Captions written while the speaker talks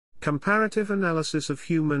Comparative analysis of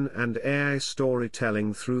human and AI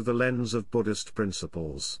storytelling through the lens of Buddhist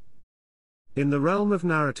principles. In the realm of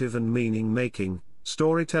narrative and meaning-making,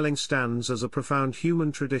 storytelling stands as a profound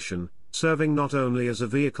human tradition, serving not only as a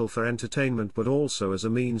vehicle for entertainment but also as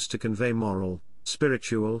a means to convey moral,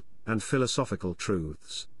 spiritual, and philosophical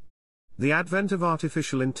truths. The advent of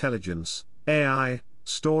artificial intelligence, AI,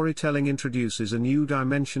 storytelling introduces a new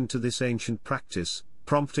dimension to this ancient practice,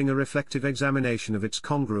 prompting a reflective examination of its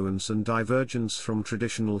congruence and divergence from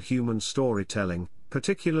traditional human storytelling,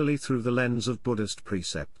 particularly through the lens of Buddhist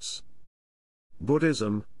precepts.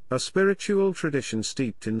 Buddhism, a spiritual tradition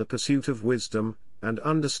steeped in the pursuit of wisdom and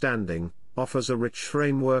understanding, offers a rich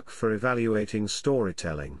framework for evaluating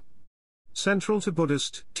storytelling. Central to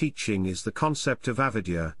Buddhist teaching is the concept of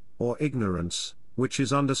avidya, or ignorance, which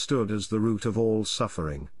is understood as the root of all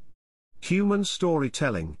suffering. Human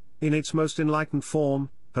storytelling, in its most enlightened form,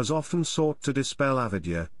 has often sought to dispel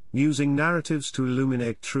avidya, using narratives to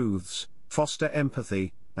illuminate truths, foster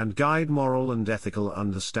empathy, and guide moral and ethical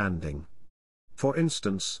understanding. For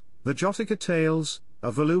instance, the Jataka Tales,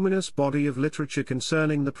 a voluminous body of literature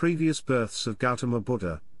concerning the previous births of Gautama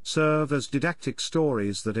Buddha, serve as didactic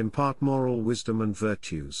stories that impart moral wisdom and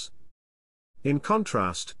virtues. In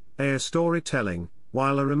contrast, AI storytelling,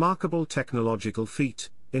 while a remarkable technological feat,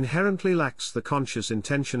 inherently lacks the conscious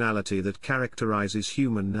intentionality that characterizes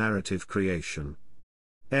human narrative creation.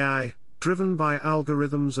 AI, driven by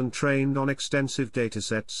algorithms and trained on extensive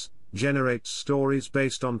datasets, generates stories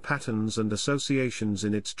based on patterns and associations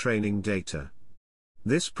in its training data.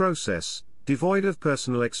 This process, devoid of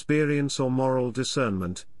personal experience or moral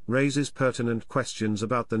discernment, raises pertinent questions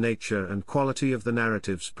about the nature and quality of the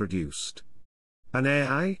narratives produced. An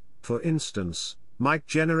AI, for instance, might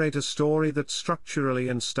generate a story that structurally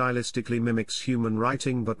and stylistically mimics human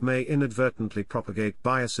writing but may inadvertently propagate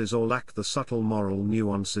biases or lack the subtle moral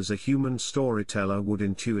nuances a human storyteller would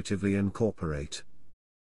intuitively incorporate.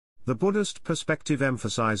 The Buddhist perspective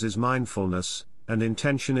emphasizes mindfulness and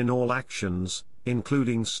intention in all actions,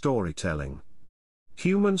 including storytelling.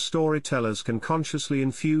 Human storytellers can consciously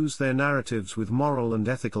infuse their narratives with moral and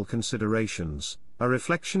ethical considerations, a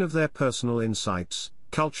reflection of their personal insights,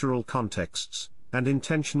 cultural contexts, and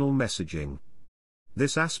intentional messaging.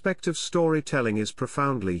 This aspect of storytelling is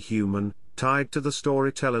profoundly human, tied to the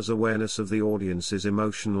storyteller's awareness of the audience's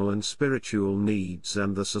emotional and spiritual needs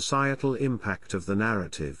and the societal impact of the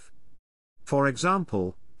narrative. For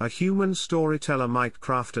example, a human storyteller might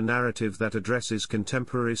craft a narrative that addresses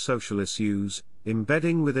contemporary social issues,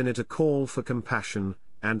 embedding within it a call for compassion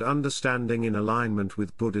and understanding in alignment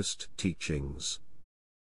with Buddhist teachings.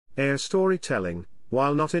 AI storytelling,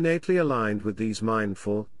 while not innately aligned with these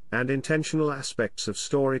mindful and intentional aspects of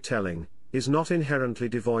storytelling, is not inherently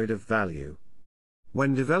devoid of value.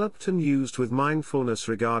 When developed and used with mindfulness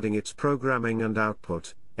regarding its programming and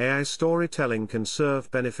output, AI storytelling can serve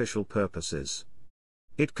beneficial purposes.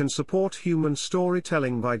 It can support human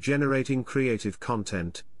storytelling by generating creative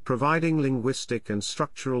content, providing linguistic and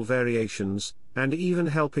structural variations, and even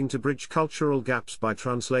helping to bridge cultural gaps by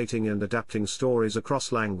translating and adapting stories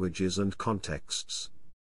across languages and contexts.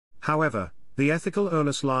 However, the ethical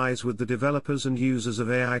onus lies with the developers and users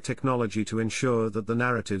of AI technology to ensure that the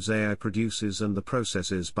narratives AI produces and the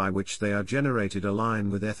processes by which they are generated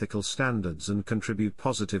align with ethical standards and contribute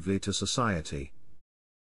positively to society.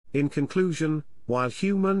 In conclusion, while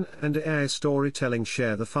human and AI storytelling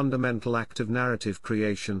share the fundamental act of narrative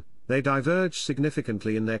creation, they diverge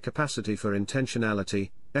significantly in their capacity for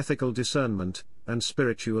intentionality, ethical discernment, and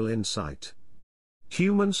spiritual insight.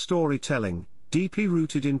 Human storytelling, deeply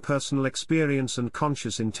rooted in personal experience and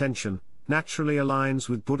conscious intention, naturally aligns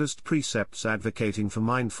with Buddhist precepts advocating for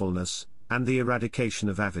mindfulness and the eradication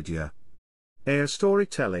of avidya. AI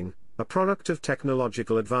storytelling, a product of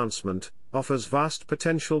technological advancement, offers vast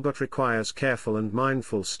potential but requires careful and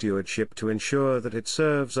mindful stewardship to ensure that it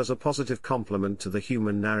serves as a positive complement to the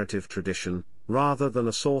human narrative tradition, rather than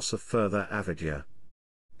a source of further avidya.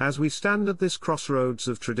 As we stand at this crossroads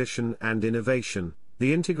of tradition and innovation,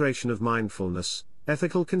 the integration of mindfulness,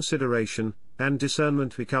 ethical consideration, and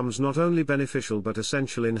discernment becomes not only beneficial but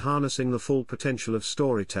essential in harnessing the full potential of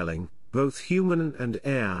storytelling, both human and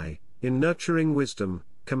AI, in nurturing wisdom,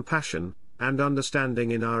 compassion, and understanding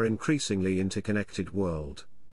in our increasingly interconnected world.